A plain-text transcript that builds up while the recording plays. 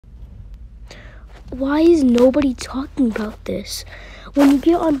Why is nobody talking about this? When you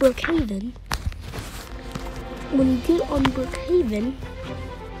get on Brookhaven, what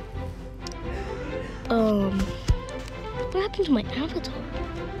happened to my avatar?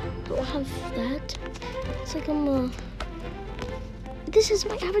 I don't have that. It's like this is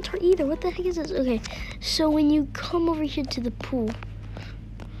my avatar either. What the heck is this? Okay, so when you come over here to the pool,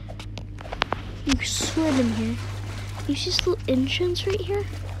 you swim in here. You see this little entrance right here?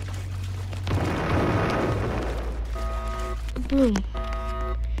 Boom.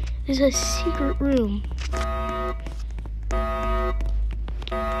 There's a secret room.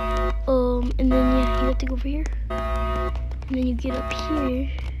 And then yeah, you have to go over here. And then you get up here.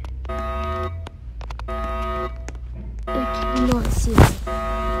 You not see it.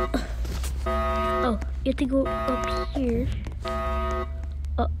 Oh, you have to go up here.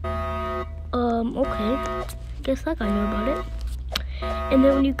 Okay. Guess that guy knew about it. And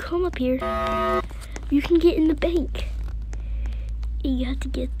then when you come up here, you can get in the bank. You have to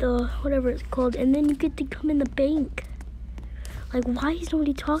get the whatever it's called, and then you get to come in the bank. Like, why is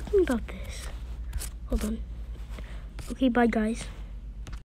nobody talking about this? Hold on. Okay, bye guys.